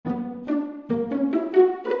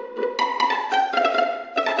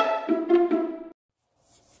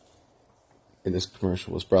And this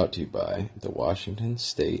commercial was brought to you by the Washington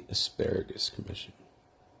State Asparagus Commission.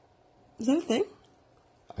 Is that a thing?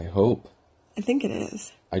 I hope. I think it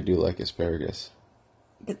is. I do like asparagus.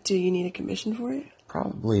 But do you need a commission for it?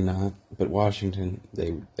 Probably not, but Washington,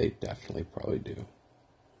 they definitely probably do.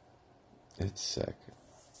 It's sick.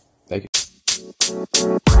 Thank you.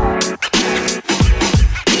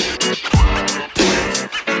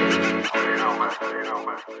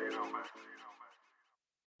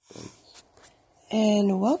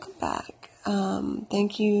 And welcome back.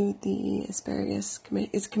 Thank you, the Asparagus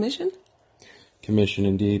Commission? Commission,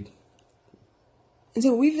 indeed. And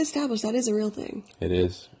so we've established that is a real thing. It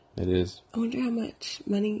is. It is. I wonder how much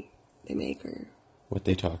money they make or... What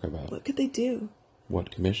they talk about. What could they do?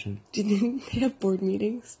 What commission? Do they have board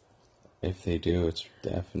meetings? If they do, it's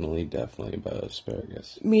definitely about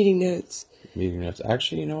asparagus. Meeting notes. Meeting notes.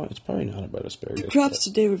 Actually, you know what? It's probably not about asparagus. The crops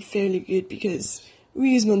today were fairly good because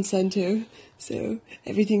we use Monsanto, so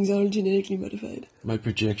everything's all genetically modified. My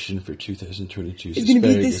projection for 2022's it's going to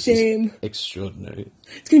be the asparagus same. is extraordinary.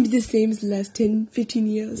 It's going to be the same as the last 10, 15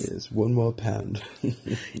 years. Yes, one more pound.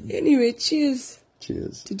 Anyway, cheers.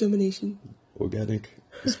 Cheers. To domination. Organic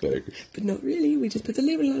asparagus. But not really, we just put the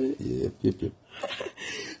label on it. Yep.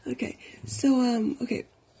 Okay, so,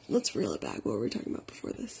 let's reel it back. What were we talking about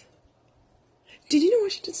before this? Did you know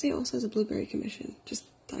Washington State also has a blueberry commission? Just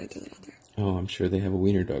thought I'd throw that out there. Oh, I'm sure they have a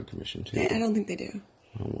wiener dog commission, too. I don't think they do.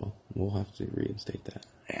 Oh, well, we'll have to reinstate that.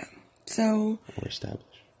 Yeah. So... Or establish.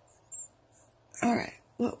 Alright,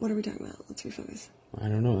 what are we talking about? Let's refocus. I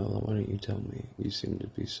don't know, Ella. Why don't you tell me? You seem to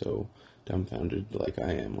be so dumbfounded like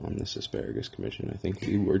I am on this asparagus commission. I think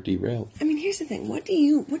you were derailed. I mean, here's the thing. What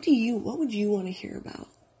would you want to hear about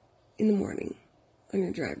in the morning on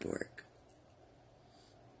your drive to work?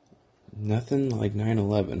 Nothing like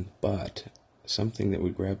 9/11, but something that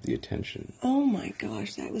would grab the attention. Oh my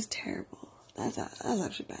gosh, that was terrible. That's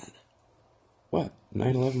actually bad. What?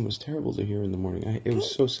 9/11 was terrible to hear in the morning. It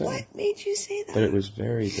was so sad. What made you say that? But it was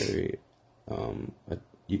very, very,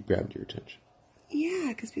 you grabbed your attention. Yeah,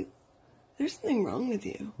 because there's something wrong with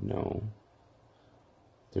you. No.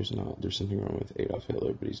 There's not. There's something wrong with Adolf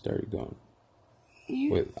Hitler, but he's already gone.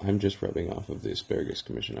 I'm just rubbing off of the asparagus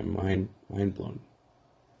commission. I'm mind blown.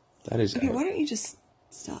 That is... Okay, why don't you just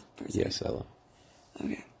stop for a second? Yes, Ella.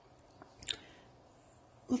 Okay.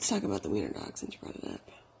 Let's talk about the wiener dog since you brought it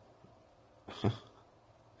up.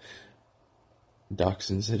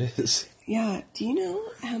 Dachshunds it is. Yeah, do you know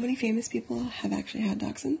how many famous people have actually had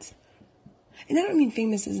dachshunds? And I don't mean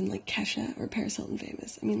famous as in like Kesha or Paris Hilton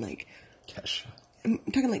famous. I mean like... Kesha. I'm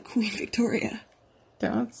talking like Queen Victoria.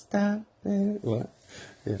 Don't stop it. What?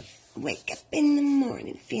 Yeah. Wake up in the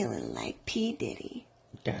morning feeling like P. Diddy.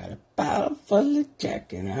 Got a bottle full of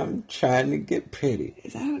Jack and I'm trying to get pretty.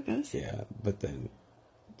 Is that how it goes? Yeah, but then...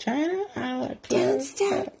 China, I like... Don't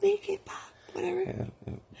stop, make it pop. Whatever.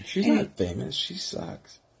 Yeah. She's not famous. She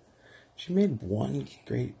sucks. She made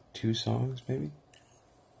two songs, maybe?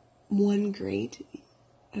 One great?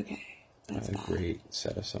 Okay, that's a bad. great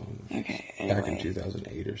set of songs. Okay, anyway. Back in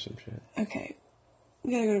 2008 or some shit. Okay,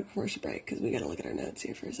 we gotta go to commercial break because we gotta look at our notes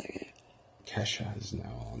here for a second. Kesha is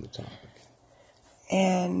now on the topic.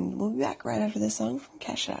 And we'll be back right after this song from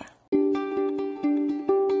Kesha.